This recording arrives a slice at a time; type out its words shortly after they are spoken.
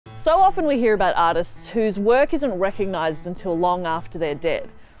So often we hear about artists whose work isn't recognised until long after they're dead.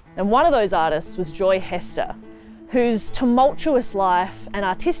 And one of those artists was Joy Hester, whose tumultuous life and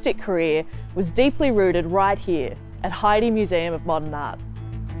artistic career was deeply rooted right here at Heide Museum of Modern Art.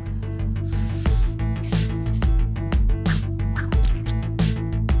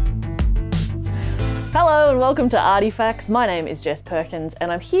 Hello and welcome to Arty Facts. My name is Jess Perkins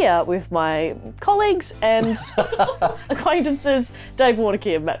and I'm here with my colleagues and acquaintances, Dave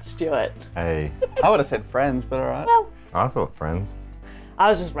Warneke and Matt Stewart. Hey. I would have said friends, but all right. Well, I thought friends. I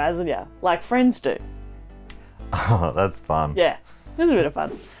was just razzing you, like friends do. Oh, that's fun. Yeah, it was a bit of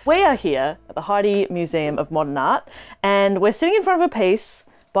fun. We are here at the Heide Museum of Modern Art and we're sitting in front of a piece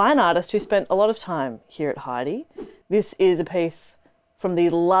by an artist who spent a lot of time here at Heide. This is a piece from the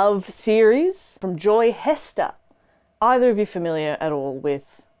Love series from Joy Hester. Either of you familiar at all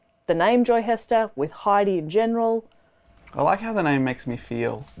with the name Joy Hester, with Heide in general? I like how the name makes me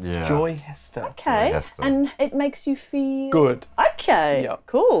feel. Yeah. Joy Hester. Okay, Joy Hester. and it makes you feel... Good. Okay, Yep.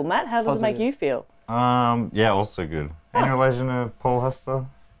 cool. Matt, how does it make Positive. you feel? Yeah, also good. Any relation to Paul Hester?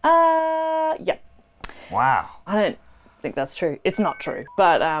 Yeah. Wow. I don't think that's true. It's not true,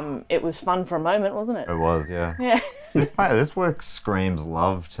 but it was fun for a moment, wasn't it? It was, yeah. Yeah. This work screams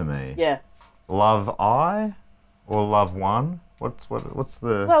love to me. Yeah. Love I or love one? What's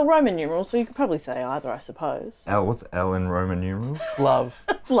the Well, Roman numerals, so you could probably say either, I suppose. L? What's L in Roman numerals? Love.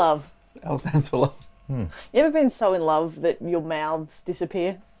 Love. L stands for love. You ever been so in love that your mouths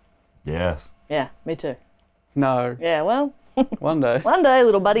disappear? Yes. Yeah, me too. No. Yeah, well, One day. one day,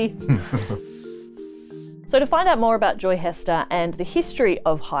 little buddy. So to find out more about Joy Hester and the history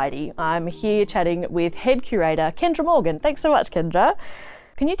of Heide, I'm here chatting with head curator Kendra Morgan. Thanks so much, Kendra.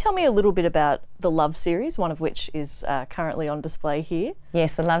 Can you tell me a little bit about the Love series, one of which is currently on display here?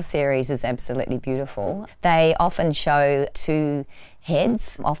 Yes, the Love series is absolutely beautiful. They often show two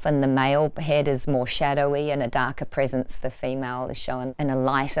heads. Often the male head is more shadowy and a darker presence. The female is shown in a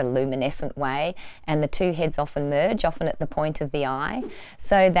lighter, luminescent way. And the two heads often merge, often at the point of the eye.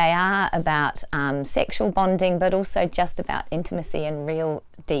 So they are about sexual bonding, but also just about intimacy and real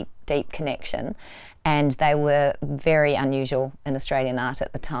deep connection. And they were very unusual in Australian art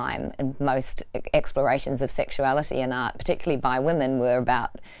at the time, and most explorations of sexuality in art, particularly by women, were about,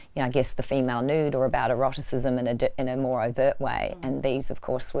 I guess, the female nude or about eroticism in a more overt way. And these, of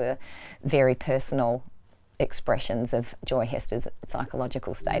course, were very personal expressions of Joy Hester's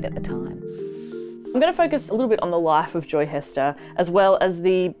psychological state at the time. I'm going to focus a little bit on the life of Joy Hester, as well as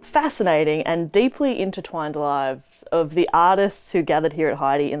the fascinating and deeply intertwined lives of the artists who gathered here at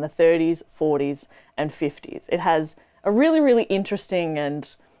Heide in the 30s, 40s and 50s. It has a really, really interesting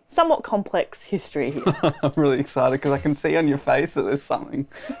and somewhat complex history here. I'm really excited because I can see on your face that there's something.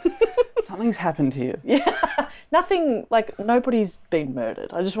 Something's happened here. Yeah, nothing, like nobody's been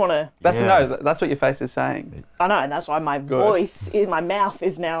murdered. I just want to... That's Yeah. that's what your face is saying. I know, and that's why my voice, in my mouth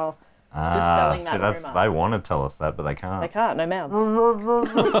is now dispelling that rumour. They want to tell us that, but they can't. They can't, no mouths.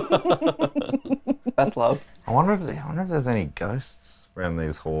 That's love. I wonder if there's any ghosts around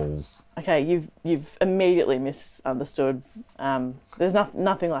these halls. Okay, you've immediately misunderstood. There's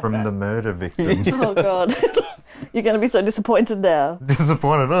nothing like From that. the murder victims. Oh God, you're going to be so disappointed now.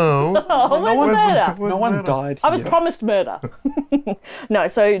 Disappointed. Oh. Oh, where's the murder? No one died here. I was promised murder. No,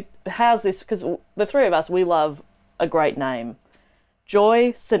 so how's this? Because the three of us, we love a great name.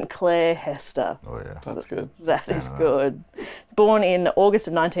 Joy St. Clair Hester. Oh yeah. That's good. That is good. Born in August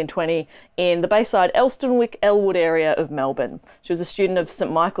of 1920 in the Bayside Elstonwick Elwood area of Melbourne. She was a student of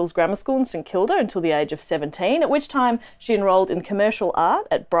St Michael's Grammar School in St Kilda until the age of 17, at which time she enrolled in commercial art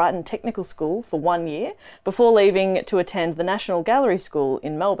at Brighton Technical School for 1 year before leaving to attend the National Gallery School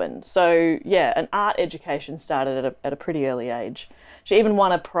in Melbourne. So yeah, an art education started at a pretty early age. She even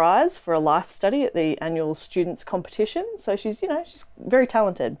won a prize for a life study at the annual students' competition, so she's very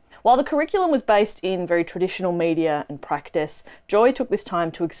talented. While the curriculum was based in very traditional media and practice, Joy took this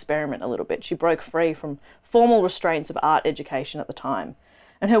time to experiment a little bit. She broke free from formal restraints of art education at the time.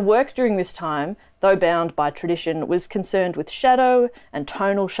 And her work during this time, though bound by tradition, was concerned with shadow and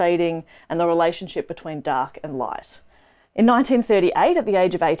tonal shading and the relationship between dark and light. In 1938, at the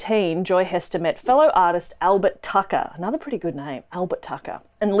age of 18, Joy Hester met fellow artist Albert Tucker, another pretty good name, Albert Tucker,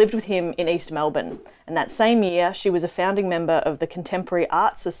 and lived with him in East Melbourne. And that same year, she was a founding member of the Contemporary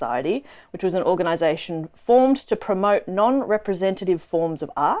Art Society, which was an organisation formed to promote non-representative forms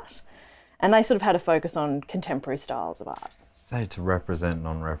of art. And they sort of had a focus on contemporary styles of art. Say to represent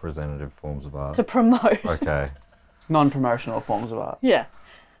non-representative forms of art. To promote. Okay. Non-promotional forms of art. Yeah.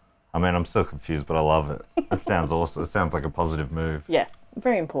 I mean, I'm still confused, but I love it. It sounds awesome. It sounds like a positive move. Yeah,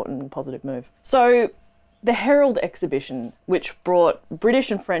 very important and positive move. So The Herald exhibition, which brought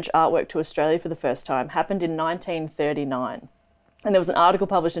British and French artwork to Australia for the first time, happened in 1939. And there was an article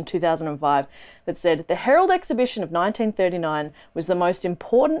published in 2005 that said, the Herald exhibition of 1939 was the most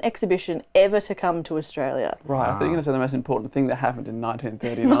important exhibition ever to come to Australia. Right, I think you're going to say the most important thing that happened in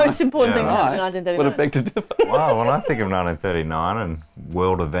 1939. The most important thing that happened in Right. 1939. Would have begged to differ. Well, when I think of 1939 and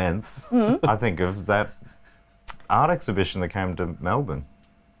world events, I think of that art exhibition that came to Melbourne.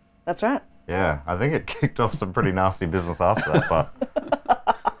 That's right. Yeah, I think it kicked off some pretty nasty business after that,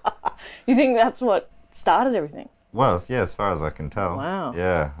 but... You think that's what started everything? Well, yeah, as far as I can tell. Wow.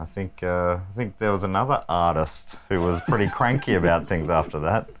 Yeah, I think there was another artist who was pretty cranky about things after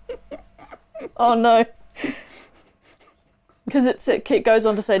that. Oh no. Because it goes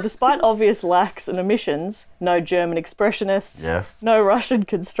on to say, despite obvious lacks and omissions, no German expressionists, Yes. no Russian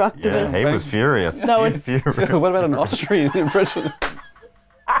Yeah, constructivists, he was furious. No, He was furious. What about an Austrian impression?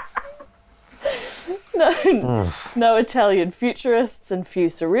 no Italian futurists and few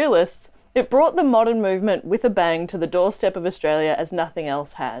surrealists. It brought the modern movement with a bang to the doorstep of Australia as nothing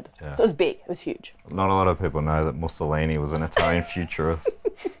else had. Yeah. So it was big, it was huge. Not a lot of people know that Mussolini was an Italian futurist.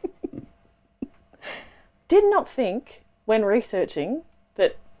 Did not think, when researching,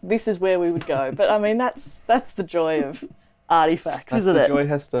 that this is where we would go. But I mean, that's the joy of Arty Facts, That's isn't the it? Joy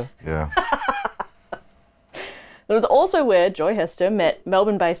Hester. Yeah. It was also where Joy Hester met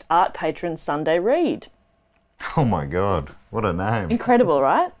Melbourne-based art patron Sunday Reid. Oh my God, what a name. Incredible,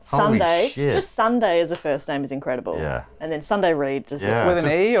 right? Holy Sunday. shit. Just Sunday as a first name is incredible. Yeah. And then Sunday Reid just Yeah. With an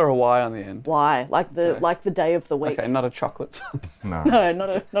just- E or a Y on the end? why? Like the day of the week. Okay, not a chocolate. No. No, not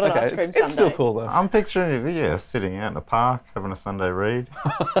an Okay, ice cream it's Sunday. still cool though. I'm picturing you, yeah, sitting out in a park, having a Sunday read.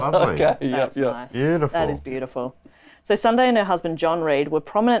 Lovely. Okay, That's yep. nice. Beautiful. That is beautiful. So Sunday and her husband John Reid were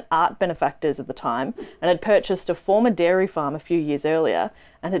prominent art benefactors at the time and had purchased a former dairy farm a few years earlier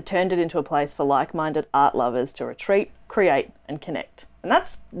and had turned it into a place for like-minded art lovers to retreat, create and connect. And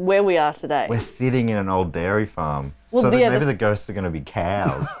that's where we are today. We're sitting in an old dairy farm. Well, so that yeah, maybe the- the ghosts are going to be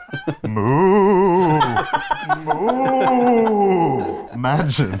cows. Moo! Moo!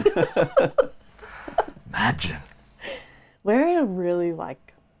 Imagine. Imagine. We're in a really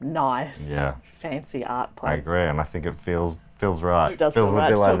nice, Yeah. fancy art place. I agree, and I think it feels right. It does feels feel a right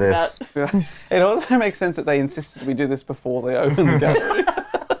bit to like talk this. about. It also makes sense that they insisted we do this before they open the gallery.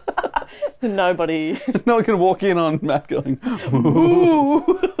 Nobody. No one can walk in on Matt going,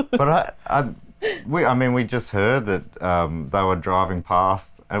 But we just heard that they were driving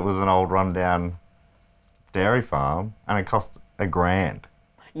past. And it was an old rundown dairy farm, and it cost $1,000.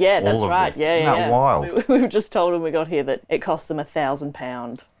 Yeah, that's All of right. this. Yeah, Isn't yeah. that wild? We were just told when we got here that it cost them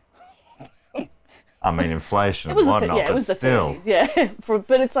 £1,000. I mean, inflation It and was whatnot, it was but the still. 30s, yeah.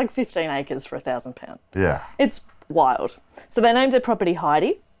 But it's like 15 acres for £1,000. Yeah. It's wild. So they named their property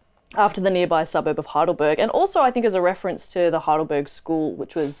Heidi after the nearby suburb of Heidelberg, and also I think as a reference to the Heidelberg School,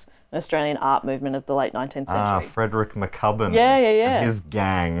 which was an Australian art movement of the late 19th century. Frederick McCubbin. Yeah, yeah, yeah. And his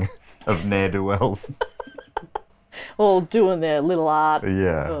gang of ne'er-do-wells. All doing their little art.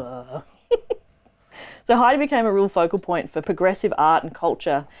 Yeah. So Heidi became a real focal point for progressive art and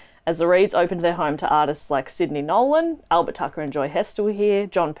culture as the Reids opened their home to artists like Sidney Nolan, Albert Tucker and Joy Hester were here,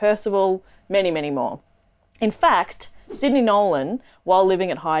 John Percival, many, many more. In fact, Sidney Nolan, while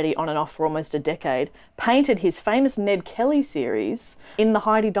living at Heidi on and off for almost a decade, painted his famous Ned Kelly series in the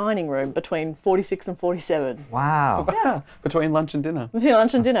Heidi dining room between 46 and 47. Wow. yeah, between lunch and dinner. Between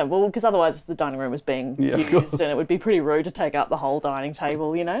lunch and dinner. Well, because otherwise the dining room was being Yeah, of used course. and it would be pretty rude to take up the whole dining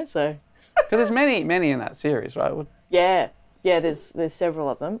table, so... Because there's many in that series, right? Yeah, there's several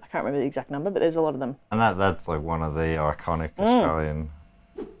of them. I can't remember the exact number, but there's a lot of them. And that's like one of the iconic Australian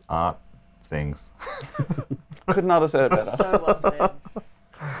art things. Could not have said it better. So well said.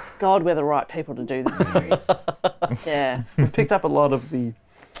 God, we're the right people to do this series. Yeah. We've picked up a lot of the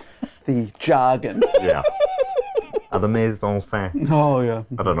jargon. Yeah. The mise en scène. Oh, yeah.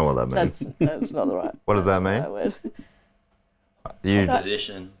 I don't know what that means. That's not the right. What does that mean? That word. You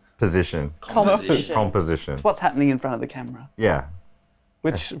Position. position. Composition. Composition. What's happening in front of the camera? Yeah.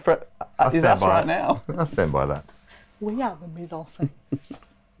 Which is stand us by right it. now. I stand by that. We are the mise en scène.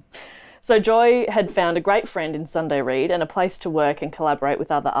 So Joy had found a great friend in Sunday Reid and a place to work and collaborate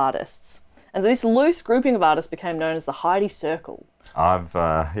with other artists. And this loose grouping of artists became known as the Heidi Circle.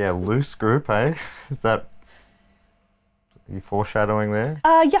 Loose group, eh? Is that you foreshadowing there?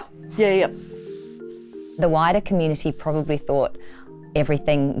 Yeah. The wider community probably thought,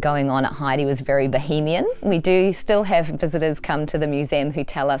 everything going on at Heidi was very bohemian. We do still have visitors come to the museum who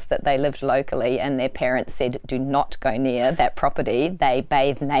tell us that they lived locally and their parents said, do not go near that property. They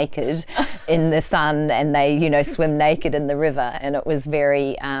bathe naked in the sun and they, you know, swim naked in the river. And it was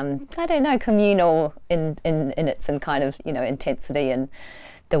very, I don't know, communal in its kind of, you know, intensity and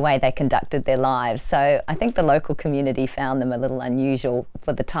the way they conducted their lives. So I think the local community found them a little unusual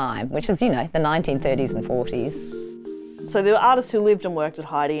for the time, which is, you know, the 1930s and 40s. So there were artists who lived and worked at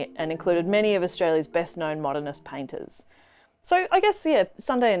Heidi and included many of Australia's best-known modernist painters. So I guess, yeah,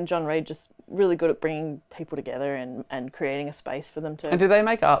 Sunday and John Reid just really good at bringing people together and creating a space for them to... And do they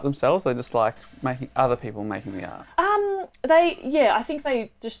make art themselves? They just like making other people making the art? I think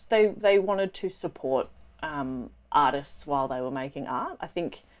they wanted to support artists while they were making art. I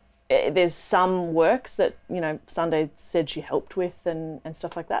think there's some works that, you know, Sunday said she helped with and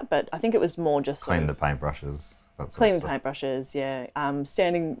stuff like that, but I think it was more just... Clean the paintbrushes. Clean the paintbrushes, yeah.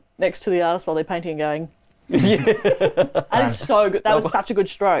 Standing next to the artist while they're painting and going, Yeah. that is so good. That was such a good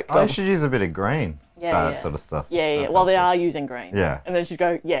stroke. I should use a bit of green. That sort of stuff. Yeah. Well, they are using green. Yeah. And then she'd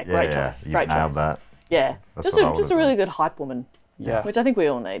go, great choice. You Great nailed choice. that. Yeah. That's Just a really good hype woman. Yeah. Which I think we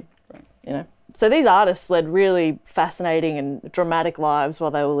all need. Right. You know. So these artists led really fascinating and dramatic lives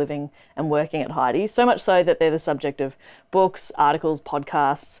while they were living and working at Heidi, so much so that they're the subject of books, articles,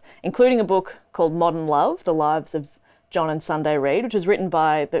 podcasts, including a book called Modern Love, The Lives of John and Sunday Reid, which was written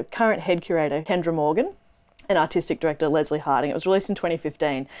by the current head curator, Kendra Morgan, and artistic director, Leslie Harding. It was released in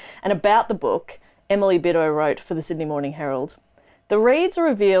 2015. And about the book, Emily Biddle wrote for the Sydney Morning Herald, "The Reids are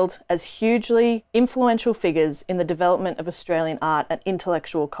revealed as hugely influential figures in the development of Australian art and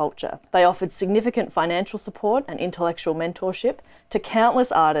intellectual culture. They offered significant financial support and intellectual mentorship to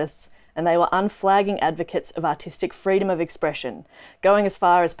countless artists, and they were unflagging advocates of artistic freedom of expression, going as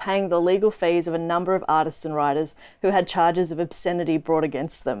far as paying the legal fees of a number of artists and writers who had charges of obscenity brought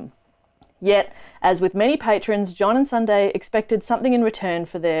against them. Yet, as with many patrons, John and Sunday expected something in return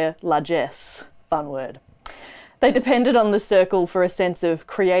for their largesse." Fun word. "They depended on the circle for a sense of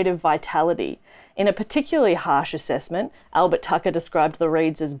creative vitality. In a particularly harsh assessment, Albert Tucker described the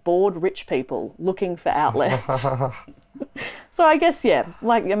Reids as bored rich people looking for outlets." So I guess, yeah,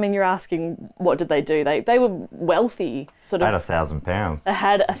 like, I mean, you're asking, what did they do? They were wealthy, sort They of. had £1,000 They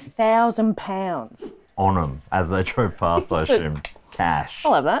had £1,000. on them as they drove past, I assume. Cash.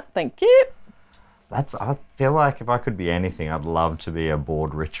 I'll have that, thank you. I feel like if I could be anything, I'd love to be a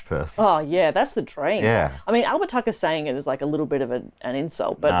bored rich person. Oh, yeah, that's the dream. Yeah. I mean, Albert Tucker's saying it as like a little bit of an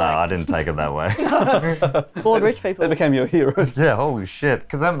insult, but No, I didn't take it that way. bored rich people. They became your heroes. Yeah, holy shit.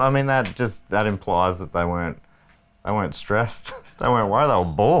 Because I mean, that implies that they weren't stressed. They weren't worried. They were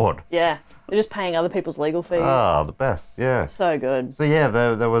bored. Yeah, they're just paying other people's legal fees. Oh, the best. Yeah. So good. So yeah,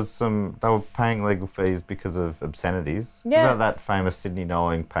 there was some. They were paying legal fees because of obscenities. Yeah. Is that famous Sidney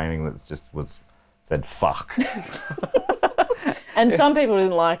Nolan painting that just said fuck? And some people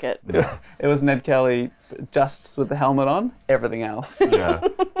didn't like it. It was Ned Kelly just with the helmet on, everything else. Yeah.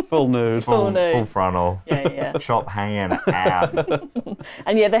 Full nude. Full nude. Full frontal. Yeah. Chop hanging out.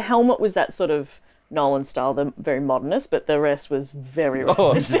 And yeah, the helmet was that sort of Nolan style, the very modernist, but the rest was very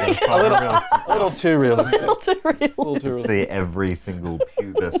realistic. A little too realistic. A little too realistic. A little too realistic. See every single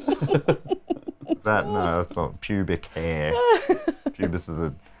pubis. No, that's not pubic hair. Pubis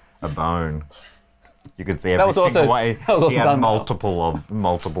is a bone. You could see every single way. He had multiple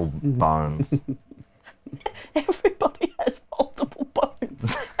bones. Everybody has multiple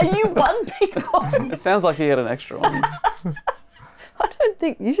bones. Are you one big bone? It sounds like he had an extra one. I don't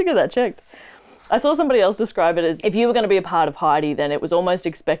think you should get that checked. I saw somebody else describe it as if you were going to be a part of Heidi, then it was almost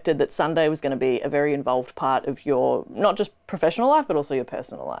expected that Sunday was going to be a very involved part of your, not just professional life, but also your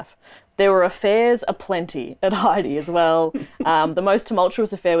personal life. There were affairs aplenty at Heidi as well. The most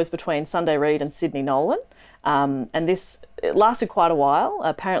tumultuous affair was between Sunday Reid and Sidney Nolan. And it lasted quite a while.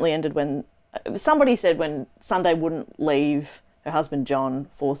 Apparently ended when, somebody said when Sunday wouldn't leave her husband John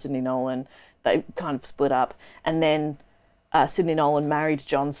for Sidney Nolan, they kind of split up. And then Sidney Nolan married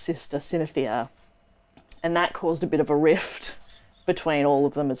John's sister, Cynephia. And that caused a bit of a rift between all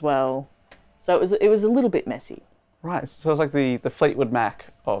of them as well. So it was a little bit messy. Right, so it's like the Fleetwood Mac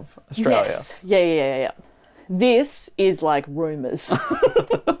of Australia. Yes. Yeah. This is like rumours.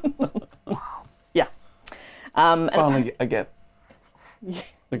 Yeah. Finally, I get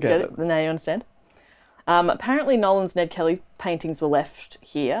it. Now you understand? Apparently Nolan's Ned Kelly paintings were left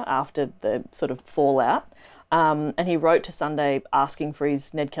here after the sort of fallout. And he wrote to Sunday asking for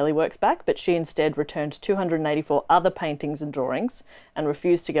his Ned Kelly works back, but she instead returned 284 other paintings and drawings and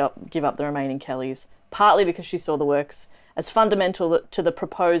refused to give up the remaining Kellys, partly because she saw the works as fundamental to the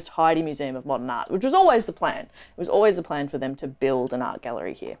proposed Heidi Museum of Modern Art, which was always the plan. It was always the plan for them to build an art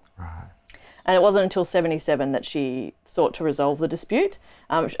gallery here. Right. And it wasn't until 1977 that she sought to resolve the dispute.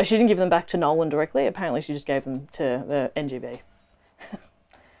 She didn't give them back to Nolan directly. Apparently she just gave them to the NGV.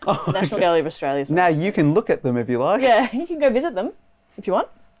 National Gallery of Australia. Now you can look at them if you like. Yeah, you can go visit them if you want.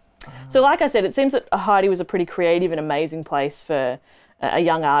 So like I said, it seems that Heidi was a pretty creative and amazing place for a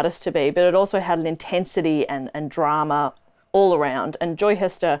young artist to be, but it also had an intensity and drama all around, and Joy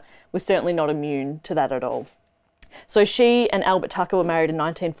Hester was certainly not immune to that at all. So she and Albert Tucker were married in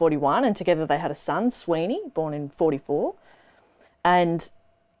 1941, and together they had a son, Sweeney, born in 1944. And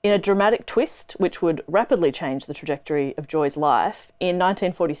in a dramatic twist, which would rapidly change the trajectory of Joy's life, in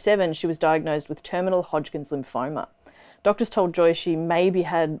 1947 she was diagnosed with terminal Hodgkin's lymphoma. Doctors told Joy she maybe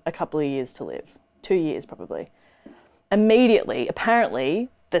had a couple of years to live, 2 years probably. Immediately, apparently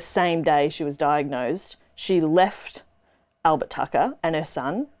the same day she was diagnosed, she left Albert Tucker and her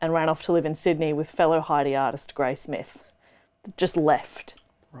son and ran off to live in Sydney with fellow Heidi artist Gray Smith. Just left.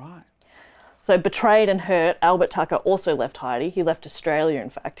 Right. So betrayed and hurt, Albert Tucker also left Heidi. He left Australia, in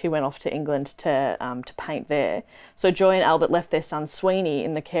fact. He went off to England to paint there. So Joy and Albert left their son Sweeney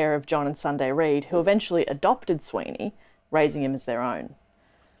in the care of John and Sunday Reed, who eventually adopted Sweeney, raising him as their own.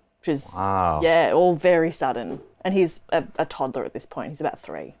 Which is, wow. Yeah, all very sudden. And he's a toddler at this point. He's about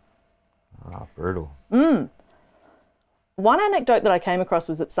 3. Ah, brutal. One anecdote that I came across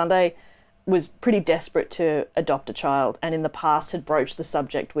was that Sunday was pretty desperate to adopt a child, and in the past had broached the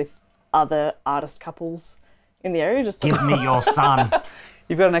subject with other artist couples in the area. Just Give me your son.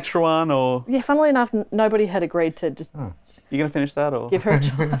 You've got an extra one, or yeah, funnily enough, nobody had agreed to just you going to finish that, or give her a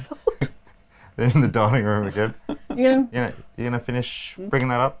child. They're in the dining room again. You gonna finish bringing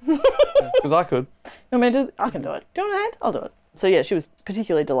that up? because I could. I mean, I can do it. Do you want a hand? I'll do it. So yeah, she was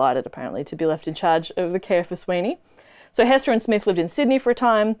particularly delighted, apparently, to be left in charge of the care for Sweeney. So Hester and Smith lived in Sydney for a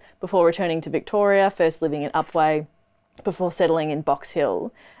time before returning to Victoria, first living in Upwey, before settling in Box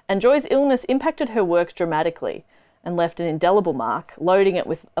Hill. And Joy's illness impacted her work dramatically and left an indelible mark, loading it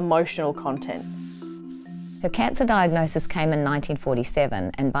with emotional content. Her cancer diagnosis came in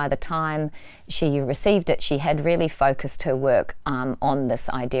 1947, and by the time she received it, she had really focused her work on this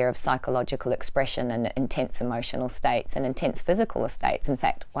idea of psychological expression and intense emotional states and intense physical states. In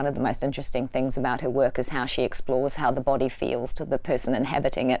fact, one of the most interesting things about her work is how she explores how the body feels to the person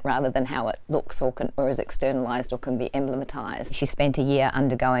inhabiting it rather than how it looks or is externalised or can be emblematized. She spent a year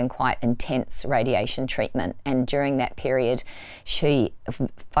undergoing quite intense radiation treatment, and during that period she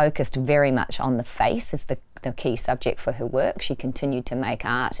focused very much on the face as the key subject for her work. She continued to make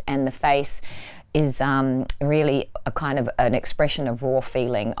art, and the face is really a kind of an expression of raw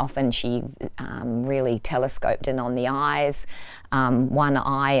feeling. Often she really telescoped in on the eyes. One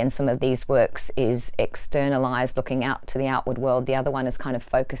eye in some of these works is externalized, looking out to the outward world. The other one is kind of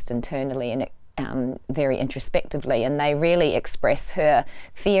focused internally and very introspectively, and they really express her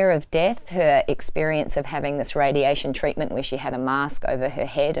fear of death, her experience of having this radiation treatment where she had a mask over her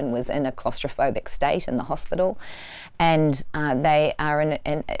head and was in a claustrophobic state in the hospital. And they are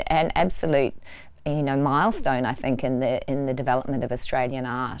an absolute, milestone, I think, in the development of Australian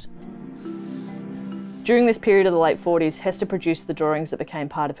art. During this period of the late 40s, Hester produced the drawings that became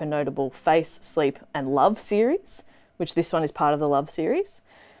part of her notable Face, Sleep and Love series, which this one is part of the Love series.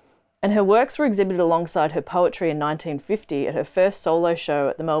 And her works were exhibited alongside her poetry in 1950 at her first solo show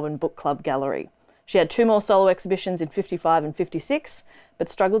at the Melbourne Book Club Gallery. She had 2 more solo exhibitions in 55 and 56, but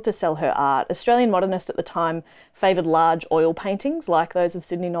struggled to sell her art. Australian modernists at the time favoured large oil paintings like those of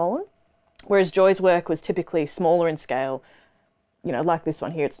Sidney Nolan, whereas Joy's work was typically smaller in scale. Like this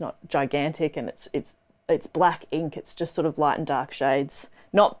one here, it's not gigantic and it's black ink, it's just sort of light and dark shades,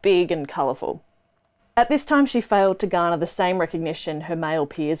 not big and colourful. At this time, she failed to garner the same recognition her male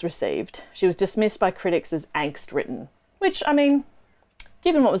peers received. She was dismissed by critics as angst-ridden, which, given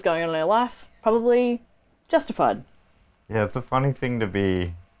what was going on in her life, probably justified. Yeah, it's a funny thing to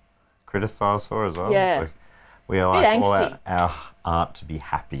be criticised for as well. Yeah. We like all our art to be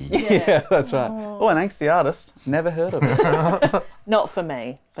happy. Yeah, that's right. Oh, an angsty artist. Never heard of it. Not for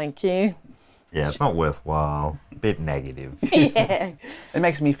me, thank you. Yeah, it's not worthwhile. A bit negative. Yeah. It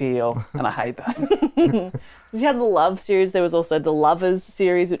makes me feel, and I hate that. She had the Love series. There was also the Lovers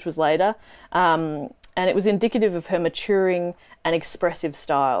series, which was later. And it was indicative of her maturing and expressive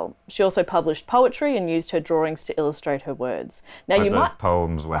style. She also published poetry and used her drawings to illustrate her words. Now, those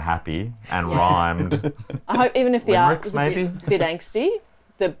poems were happy and rhymed. I hope even if the art was maybe? a bit angsty,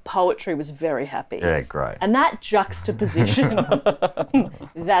 the poetry was very happy. Yeah, great. And that juxtaposition,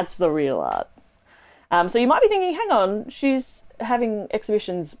 that's the real art. So you might be thinking, hang on, she's having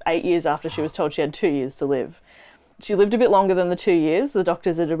exhibitions 8 years after she was told she had 2 years to live. She lived a bit longer than the 2 years the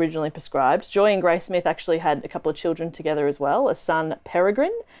doctors had originally prescribed. Joy and Grace Smith actually had a couple of children together as well, a son,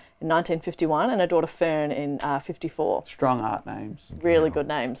 Peregrine, in 1951, and a daughter, Fern, in 54. Strong art names. Really good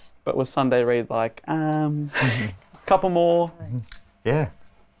names. But was Sunday Reid like, couple more? Yeah,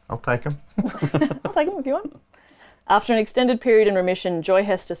 I'll take them. I'll take them if you want. After an extended period in remission, Joy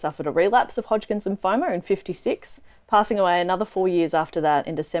Hester suffered a relapse of Hodgkin's lymphoma in 56, passing away another 4 years after that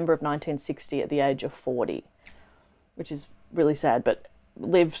in December of 1960 at the age of 40, which is really sad, but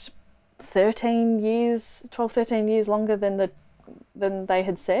lived 13 years longer than they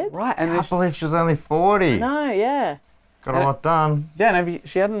had said. Right. And I can't believe she was only 40. No, yeah. Got a lot done. Yeah, and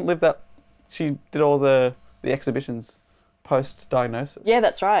she hadn't lived that... She did all the exhibitions post-diagnosis. Yeah,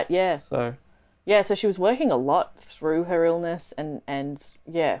 that's right, yeah. So... Yeah, so she was working a lot through her illness and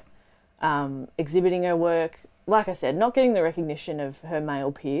exhibiting her work. Like I said, not getting the recognition of her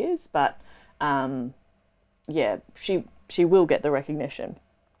male peers, but she will get the recognition.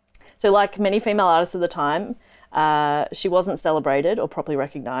 So like many female artists of the time, she wasn't celebrated or properly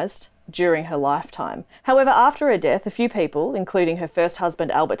recognised during her lifetime. However, after her death, a few people, including her first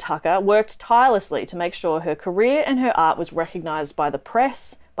husband Albert Tucker, worked tirelessly to make sure her career and her art was recognised by the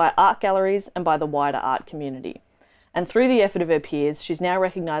press, by art galleries and by the wider art community. And through the effort of her peers, she's now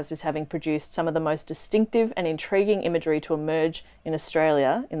recognised as having produced some of the most distinctive and intriguing imagery to emerge in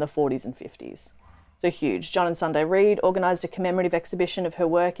Australia in the 40s and 50s. So huge. John and Sunday Reid organised a commemorative exhibition of her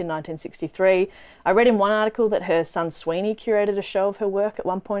work in 1963. I read in one article that her son Sweeney curated a show of her work at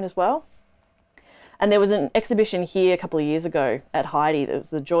one point as well. And there was an exhibition here a couple of years ago at Heidi. There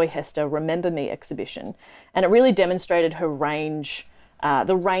was the Joy Hester Remember Me exhibition. And it really demonstrated her range,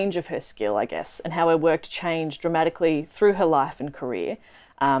 the range of her skill, I guess, and how her work changed dramatically through her life and career.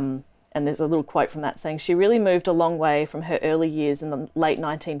 And there's a little quote from that saying, she really moved a long way from her early years in the late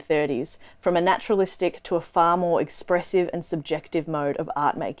 1930s, from a naturalistic to a far more expressive and subjective mode of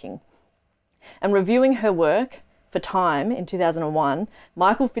art making. And reviewing her work for Time in 2001,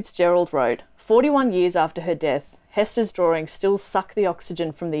 Michael Fitzgerald wrote, 41 years after her death, Hester's drawings still suck the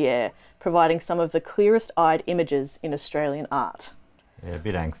oxygen from the air, providing some of the clearest-eyed images in Australian art. Yeah, a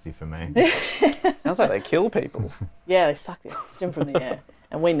bit angsty for me. Sounds like they kill people. Yeah, they suck the oxygen from the air,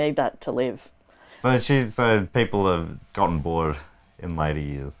 and we need that to live. So people have gotten bored in later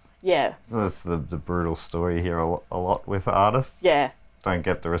years. Yeah. So that's the brutal story here a lot with artists. Yeah. Don't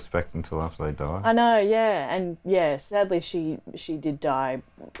get the respect until after they die. I know, yeah, and yeah, sadly she did die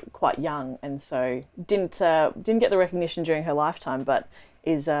quite young, and so didn't get the recognition during her lifetime, but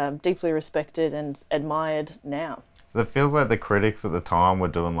is deeply respected and admired now. It feels like the critics at the time were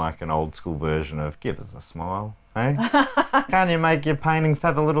doing like an old school version of "Give us a smile." Hey, can't you make your paintings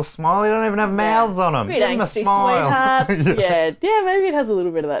have a little smile? You don't even have mouths on them. Give them a smile. Sweetheart. yeah, maybe it has a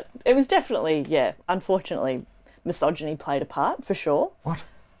little bit of that. It was definitely, unfortunately, misogyny played a part for sure. What?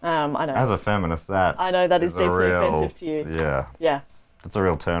 I know. As a feminist, I know that is deeply offensive to you. Yeah. Yeah. It's a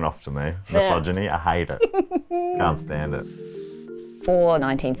real turn off to me. Misogyny, I hate it. Can't stand it. For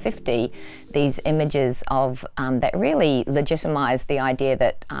 1950, these images of that really legitimised the idea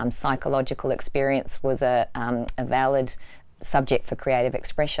that psychological experience was a valid subject for creative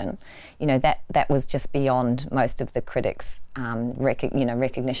expression. You know, that was just beyond most of the critics'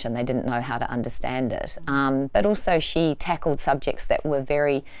 recognition. They didn't know how to understand it. But also she tackled subjects that were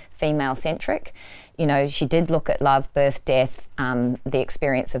very female-centric. You know, she did look at love, birth, death, the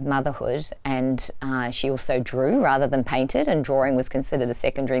experience of motherhood, and she also drew rather than painted, and drawing was considered a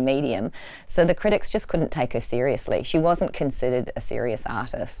secondary medium. So the critics just couldn't take her seriously. She wasn't considered a serious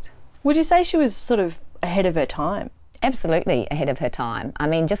artist. Would you say she was sort of ahead of her time? Absolutely ahead of her time. I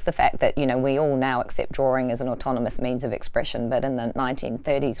mean, just the fact that, you know, we all now accept drawing as an autonomous means of expression, but in the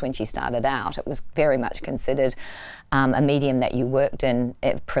 1930s when she started out, it was very much considered a medium that you worked in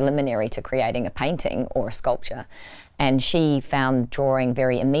preliminary to creating a painting or a sculpture. And she found drawing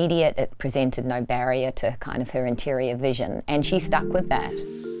very immediate. It presented no barrier to kind of her interior vision, and she stuck with that.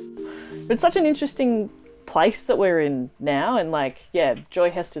 It's such an interesting place that we're in now, and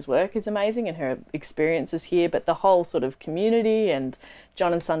Joy Hester's work is amazing and her experiences here, but the whole sort of community and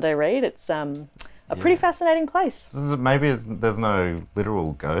John and Sunday Reid, it's a pretty fascinating place. Maybe there's no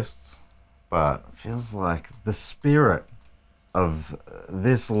literal ghosts, but it feels like the spirit of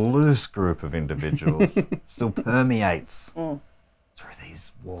this loose group of individuals still permeates through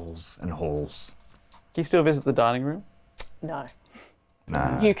these walls and halls. Can you still visit the dining room? No.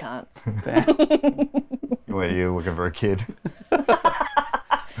 No. You can't. Were you looking for a kid?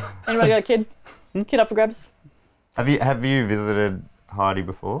 Anybody got a kid? Kid up for grabs? Have you visited Heidi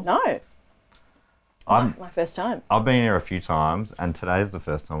before? No. My first time. I've been here a few times, and today's the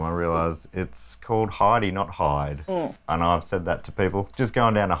first time I realised it's called Heidi, not Hyde. And I've said that to people. Just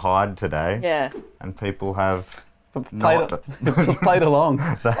going down to Hyde today. Yeah. And people have played along.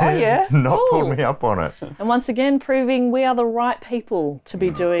 They not pulled me up on it. And once again, proving we are the right people to be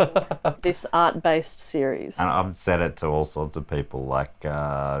doing this art-based series. And I've said it to all sorts of people, like,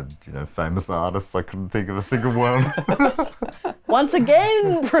 famous artists. I couldn't think of a single one. Once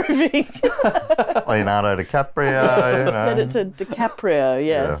again, proving. Leonardo DiCaprio, Said it to DiCaprio,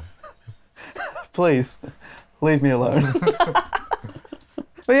 yes. Yeah. Please, leave me alone.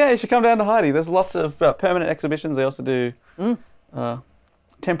 But yeah, you should come down to Heidi. There's lots of permanent exhibitions. They also do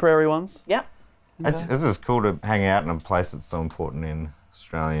temporary ones. Yeah. It's just cool to hang out in a place that's so important in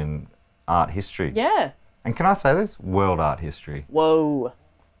Australian art history. Yeah. And can I say this? World art history. Whoa.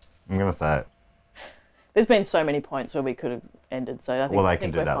 I'm going to say it. There's been so many points where we could have ended, so I think, they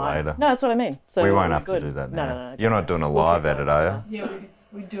can do that later. No, that's what I mean. So we won't have to do that now. No. You're not doing a live edit, are you? Yeah,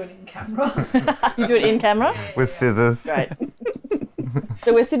 we do it in camera. You do it in camera? you? With scissors. Great.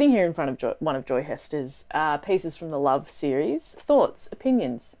 So we're sitting here in front of one of Joy Hester's pieces from the Love series. Thoughts,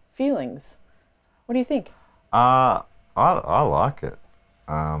 opinions, feelings. What do you think? I like it.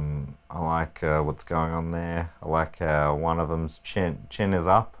 I like what's going on there. I like how one of them's chin is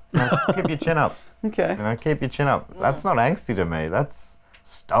up. Keep your chin up. Okay. Keep your chin up. That's not angsty to me. That's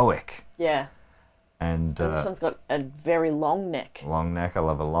stoic. Yeah. And this one's got a very long neck. Long neck. I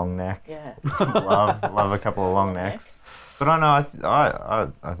love a long neck. Yeah. love a couple of long necks. But I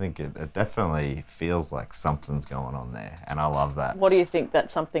know I think it definitely feels like something's going on there, and I love that. What do you think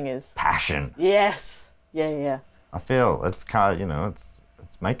that something is? Passion. Yes. Yeah. I feel it's kind of,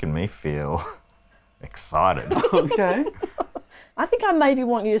 it's making me feel excited. Okay. I think I maybe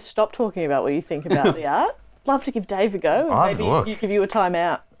want you to stop talking about what you think about the art. Love to give Dave a go. And maybe give you a time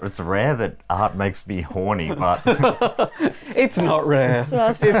out. It's rare that art makes me horny, but it's not rare. It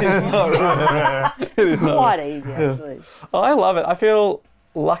is not rare. It's quite easy, actually. I love it. I feel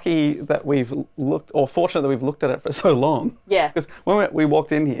lucky that we've looked, or fortunate that we've looked at it for so long. Yeah. Because when we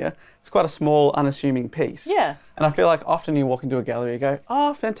walked in here, it's quite a small, unassuming piece. Yeah. And I feel like often you walk into a gallery, you go,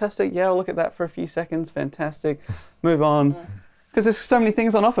 oh, fantastic. Yeah, I'll look at that for a few seconds. Fantastic. Move on. Because there's so many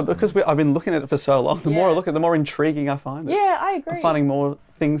things on offer. Because I've been looking at it for so long, the more I look at it, the more intriguing I find it. Yeah, I agree. I'm finding more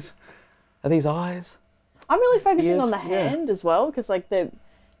things. Are these eyes? I'm really focusing Ears? on the hand as well, because like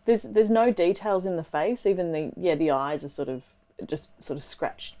there's no details in the face. Even the eyes are sort of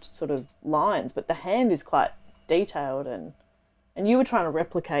scratched sort of lines, but the hand is quite detailed, and you were trying to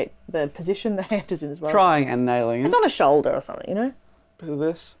replicate the position the hand is in as well. Trying and nailing it. It's on a shoulder or something, you know? Bit of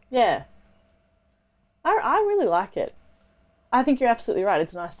this. Yeah. I really like it. I think you're absolutely right.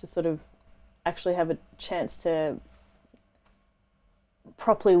 It's nice to sort of actually have a chance to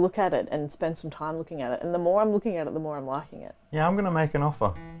properly look at it and spend some time looking at it. And the more I'm looking at it, the more I'm liking it. yeah, I'm going to make an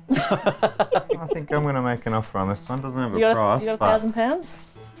offer. I think I'm going to make an offer on this one. Doesn't have a price. You got £1,000?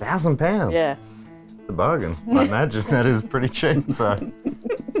 £1,000? Yeah. It's a bargain. I imagine that is pretty cheap. So.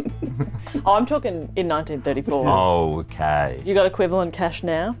 Oh, I'm talking in 1934. Okay. You got equivalent cash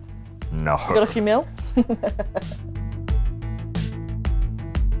now? No. You got a few mil?